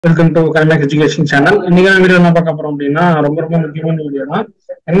Welcome to Ghani education channel. இன்னைக்கு video என்ன பார்க்க போறோம் அப்படின்னா ரொம்ப முக்கியமான வீடியோ தான்.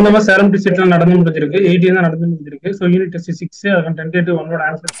 NMMS சேலம் டிஸ்ட்ரிக்ட்ல நடந்து முடிஞ்சிருக்கு, 18 தான் நடந்து முடிஞ்சிருக்கு. ஸோ யூனிட் டெஸ்ட் 6 அதுக்கு டென்டேட்டிவ் 1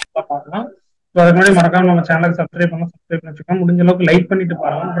 ஆன்சர் பார்க்கலாம். ஸோ அதுக்கு முன்னாடி மறக்காம நம்ம சேனலுக்கு சப்ஸ்கிரைப் பண்ணி வச்சுக்கோங்க. முடிஞ்ச அளவுக்கு லைக் பண்ணிட்டு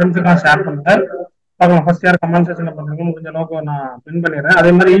பாருங்க, ஃப்ரெண்ட்ஸுக்கு ஷேர் பண்ணுங்க. பார்க்கலாம் ஃபர்ஸ்ட் யார் கமெண்ட் செக்ஷன்ல பண்ணுங்க, முடிஞ்ச அளவுக்கு நான் பின் பண்ணிடுறேன்.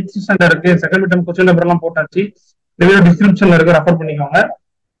 அதே மாதிரி 8th ஸ்டாண்டர்ட் இருக்கு, செகண்ட் மிட்டம் கொஸ்டின் பேப்பர் எல்லாம் போட்டாச்சு. இந்த வீடியோ டிஸ்கிரிப்ஷன்ல இருக்கு, ரெஃபர் பண்ணிக்கோங்க.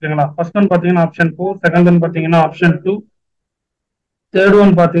 ஓகேங்களா? ஃபர்ஸ்ட் ஒன் பாத்தீங்கன்னா ஆப்ஷன் 4, செகண்ட் ஒன் பாத்தீங்கன்னா ஆப்ஷன் 2, தேர்ட் ஒன்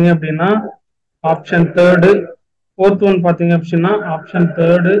பாத்தீங்க அப்படின்னா ஆப்ஷன் 3, ஃபோர்த் ஒன் பாத்தீங்க அப்படின்னா ஆப்ஷன்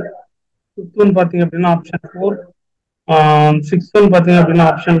 3, ஃபிஃப்த் ஒன் பாத்தீங்க அப்படின்னா ஆப்ஷன் 4, சிக்ஸ்த் ஒன் பாத்தீங்க அப்படின்னா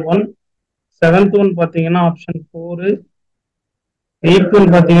ஆப்ஷன் 1, செவன்த் ஒன் பாத்தீங்கன்னா ஆப்ஷன் 4, எயித் ஒன்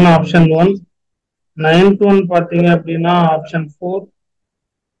பாத்தீங்கன்னா ஆப்ஷன் 1, நைன்த் ஒன் பாத்தீங்க அப்படின்னா ஆப்ஷன் 4,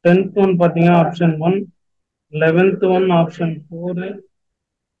 10th ஒன் பாத்தீங்கன்னா option 1, 11th one option 4,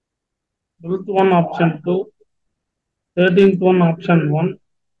 12th one option 2, 13th one option 1,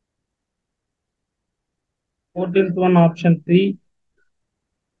 14th one option 3,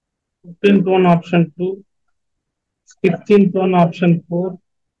 15th one option 2, 16th one option 4,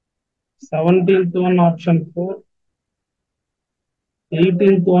 17th one option 4,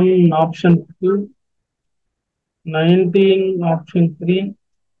 18th one option 2, 19 option 3,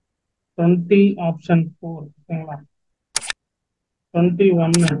 20 option 4,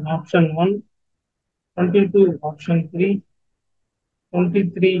 21 option 1, 22 option 3,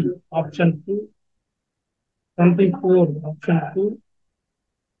 23 option 2, 24 option 2,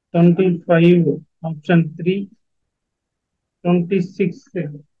 25 option 3, 26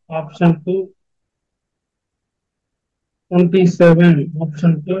 option 2, 27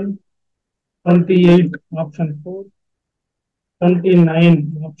 option 2, 28 option 4, 29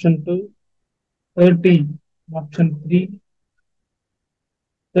 option 2, 30 option 3,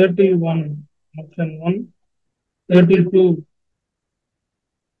 31 option 1, 32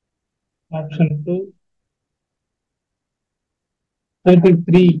 option 2,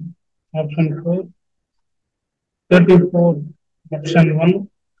 33 option 4, 34 option 1,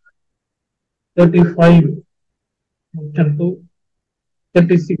 35 option 2,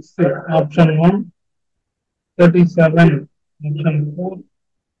 36 option 1, 37 option 4,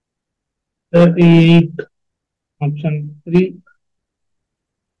 38 option 3,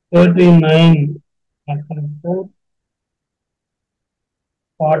 39 option 4,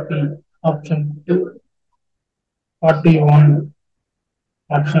 40 option 2, 41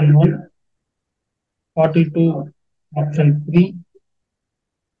 option 1, 42 option 3,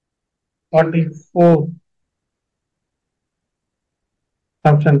 44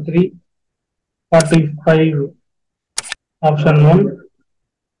 option 3, 45 option 1,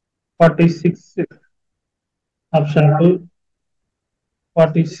 46 option 2,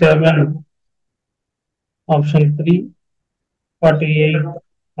 47 option 3, 48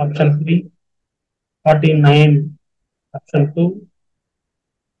 option 3, 49 option 2,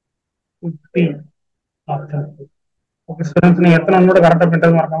 50 option 2. Okay students, நீங்க எத்தனை note கரெக்டா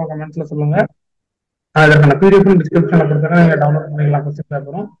பண்றது மறக்காம கமெண்ட்ஸ்ல சொல்லுங்க. அதற்கான PDF டிஸ்கிரிப்ஷன்ல கொடுத்துருக்கேன், நீங்க டவுன்லோட் பண்ணிக்கலாம். கொஸ்டின்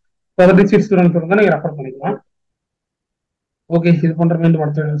பேப்பரும் அதை டிஸ்ட்ரிக்ட் ஸ்டூடெண்ட்ஸ் இருந்தா நீங்க ரெஃபர் பண்ணிக்கலாம். ஓகே, இது போன்ற மீண்டும்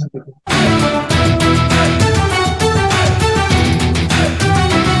அடுத்த வீடியோஸ்